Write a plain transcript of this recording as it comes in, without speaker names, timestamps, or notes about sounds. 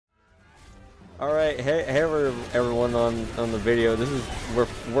Alright, hey everyone on the video. We're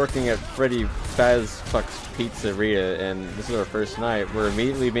working at Freddy Fazfuck's Pizzeria, and this is our first night. We're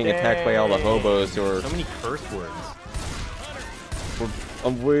immediately being attacked by all the hobos who are... So many curse words.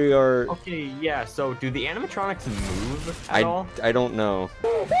 We are... Okay, yeah, so do the animatronics move at all? I don't know.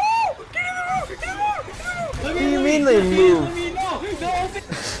 What do you mean they move?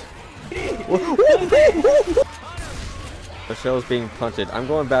 Michelle's being punted. I'm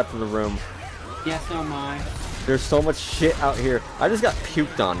going back to the room. Yes, so am I. There's so much shit out here. I just got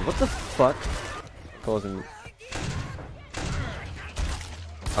puked on. What the fuck? Closing.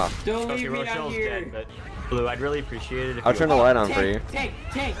 Oh. Don't leave Okay, me out Rochelle's here. dead, but Blue, I'd really appreciate it if I'll you turn the light on for you. Take.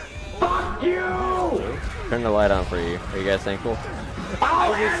 Fuck you! Turn the light on for you. Are you guys thankful?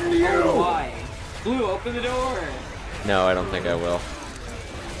 Oh, why? Blue, open the door. No, I don't think I will.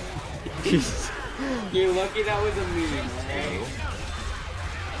 Jesus. You're lucky that was a meme, right?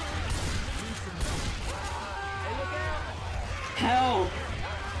 Help!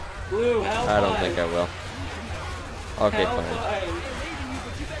 Blue, help I don't us. think I will. Okay, Help fine. us.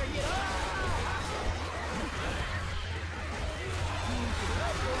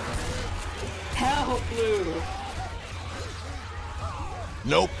 Help, Blue!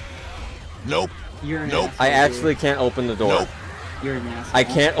 Nope. Nope. You're an Nope. asshole, I actually can't open the door. Nope. You're an asshole. I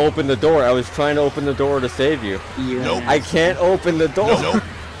can't open the door. I was trying to open the door to save you. You're Nope. an I asshole. can't open the door. Nope.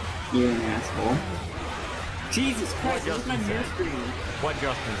 You're an asshole. Jesus Christ, where's my mirror screen? What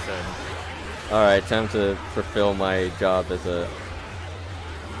Justin said. Alright, time to fulfill my job as a...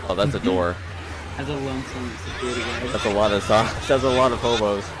 Oh, that's a door. As a lonesome security guard. That's a lot of that's a lot of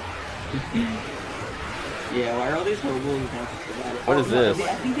hobos. Yeah, why are all these hobos not provided? What is this?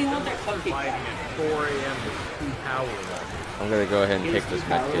 I think they want that cupcake Fighting back. at 4 a.m. with 2 power left. I'm gonna go ahead and He take has this 2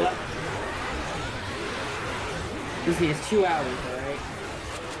 med power kit. left. Listen, it's 2 hours, alright?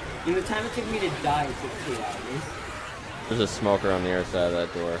 In the time it took me to die, it took 2 hours. There's a smoker on the other side of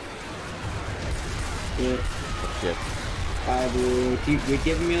that door. Yeah. Oh, shit. Blue. Do you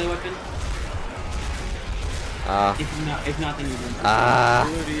give me a weapon? Ah. If not, then you don't. Ah.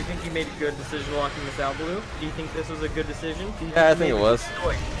 Blue, do you think you made a good decision locking this out, Blue? Do you think this was a good decision? Yeah, I think it was.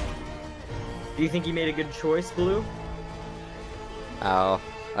 Do you think you made a good choice, Blue? Ow.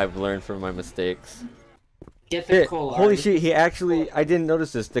 I've learned from my mistakes. Get the Shit. cola. Holy shit, he actually... I didn't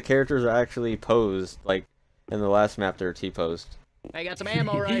notice this. The characters are actually posed. Like, in the last map, they're T-posed. I got some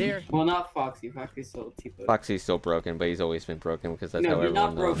ammo right here. Well, not Foxy. Foxy's still T-posed. Foxy's still broken, but he's always been broken because that's No, how he's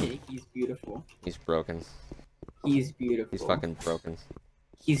everyone not broken. knows. He's beautiful. He's broken. He's beautiful. He's fucking broken.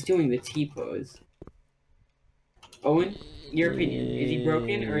 He's doing the T-pose. Owen, your opinion. Is he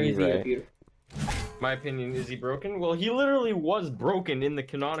broken or is he Right. beautiful? My opinion, is he broken? Well, he literally was broken in the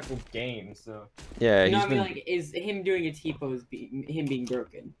canonical game, so... Yeah, No, he's I mean, been... like, is him doing a T-pose him being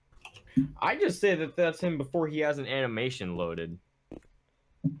broken? I just say that that's him before he has an animation loaded.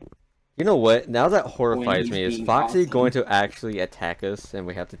 You know what? Now that horrifies he's me. Is being Foxy awesome. going to actually attack us, and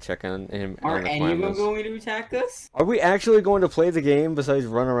we have to check on him? Are on the any of them cameras? going to attack us? Are we actually going to play the game besides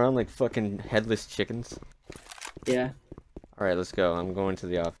run around like fucking headless chickens? Yeah. All right, let's go. I'm going to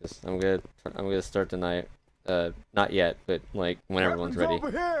the office. I'm gonna start the night. Not yet, but like when everyone's ready.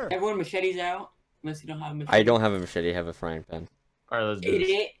 Everyone, machetes out. Unless you don't have a machete. I don't have a machete. I have a frying pan. Alright, let's do this.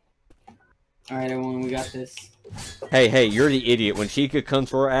 Idiot. Alright, everyone, we got this. Hey, you're the idiot. When Chica comes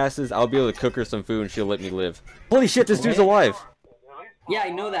for our asses, I'll be able to cook her some food and she'll let me live. Holy shit, this dude's alive! Yeah, I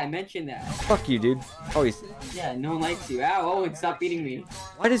know that. I mentioned that. Fuck you, dude. Oh, he's... Yeah, no one likes you. Ow, Owen, stop beating me.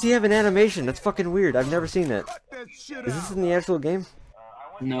 Why does he have an animation? That's fucking weird. I've never seen that. Is this in the actual game?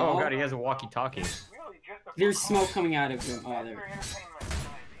 No. Oh god, he has a walkie-talkie. There's smoke coming out of him. Oh, there.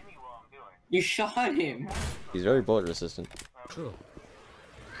 You shot him. He's very bullet resistant.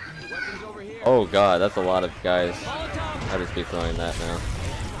 Oh god, that's a lot of guys. I'll just be throwing that now.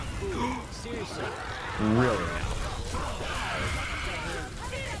 Really?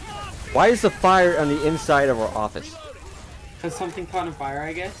 Why is the fire on the inside of our office? Cause something caught on fire,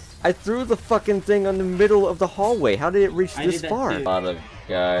 I guess. I threw the fucking thing on the middle of the hallway. How did it reach I this did that far? too. A lot of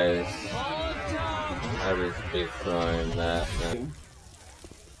guys. I'll just be throwing that now.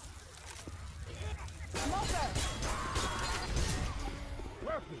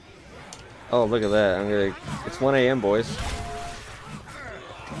 Oh, look at that. It's 1 a.m., boys.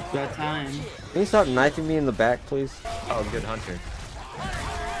 That time. Can you stop knifing me in the back, please? Oh, good hunter.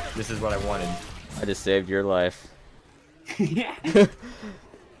 This is what I wanted. I just saved your life. Yeah.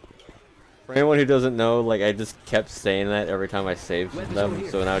 For anyone who doesn't know, like, I just kept saying that every time I saved them,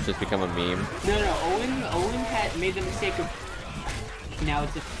 so now it's just become a meme. No, Owen had made the mistake of. Now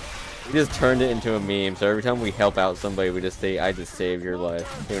it's a. We just turned it into a meme, so every time we help out somebody, we just say, I just saved your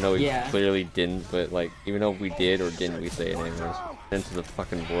life. Even though we clearly didn't, but like, even though we did or didn't, we say it anyways. Into the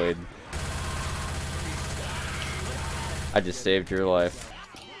fucking void. I just saved your life.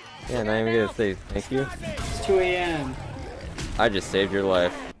 Yeah, not even gonna say thank you. It's 2 a.m. I just saved your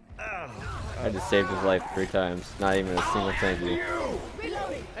life. I just saved his life 3 times. Not even a single thank you.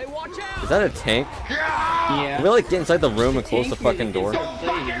 Is that a tank? Yeah. Can we like get inside the room and close the fucking door?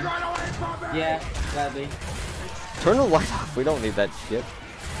 Yeah, gladly. Turn the light off. We don't need that shit.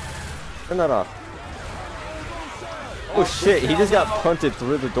 Turn that off. Oh shit, he just got punted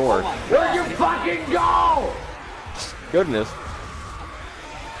through the door. Where'd you fucking go? Goodness.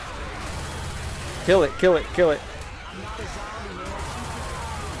 Kill it, kill it, kill it.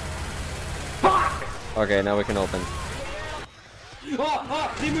 Fuck! Okay, now we can open.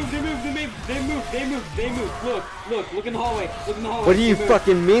 Oh, they moved. Look in the hallway. What do you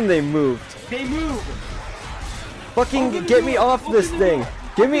fucking mean they moved? They moved. Fucking get me off this thing.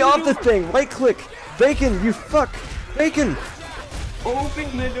 Get me off the thing. Right click. Bacon, you fuck. Bacon.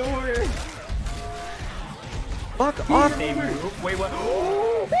 Open the door. Fuck off. They move. Wait, what?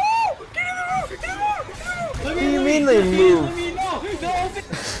 What do you mean they moved?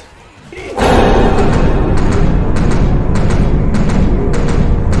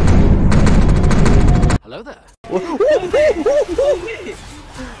 Hello there.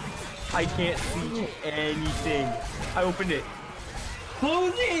 I can't see anything. I opened it.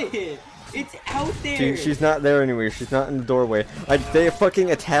 Close it. It's out there. She's not there anywhere. She's not in the doorway. They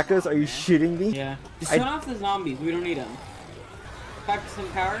fucking attack us? Are you shitting me? Yeah. Just turn off the zombies. We don't need them. Back to some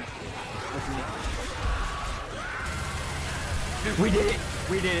power. We did it.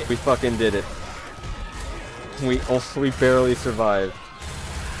 We did it. We fucking did it. We barely survived.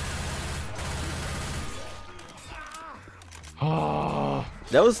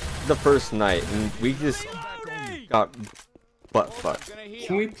 That was the first night, and we just got butt fucked.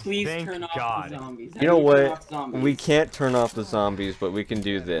 Can we please Thank turn off God. the zombies? You know what? Zombies. We can't turn off the zombies, but we can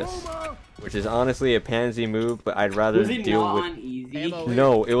do this, which is honestly a pansy move. But I'd rather Was it deal not with. on easy?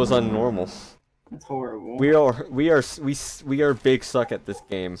 No, it was on normal. That's horrible. We are big suck at this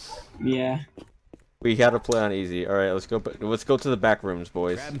game. Yeah. We gotta play on easy. All right, let's go. Let's go to the back rooms,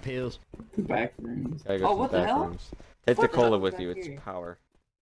 boys. Grabbing pills. Back rooms. Gotta go Oh, to what the the back hell? rooms. Take the What the cola hell is with back you. It's here? power.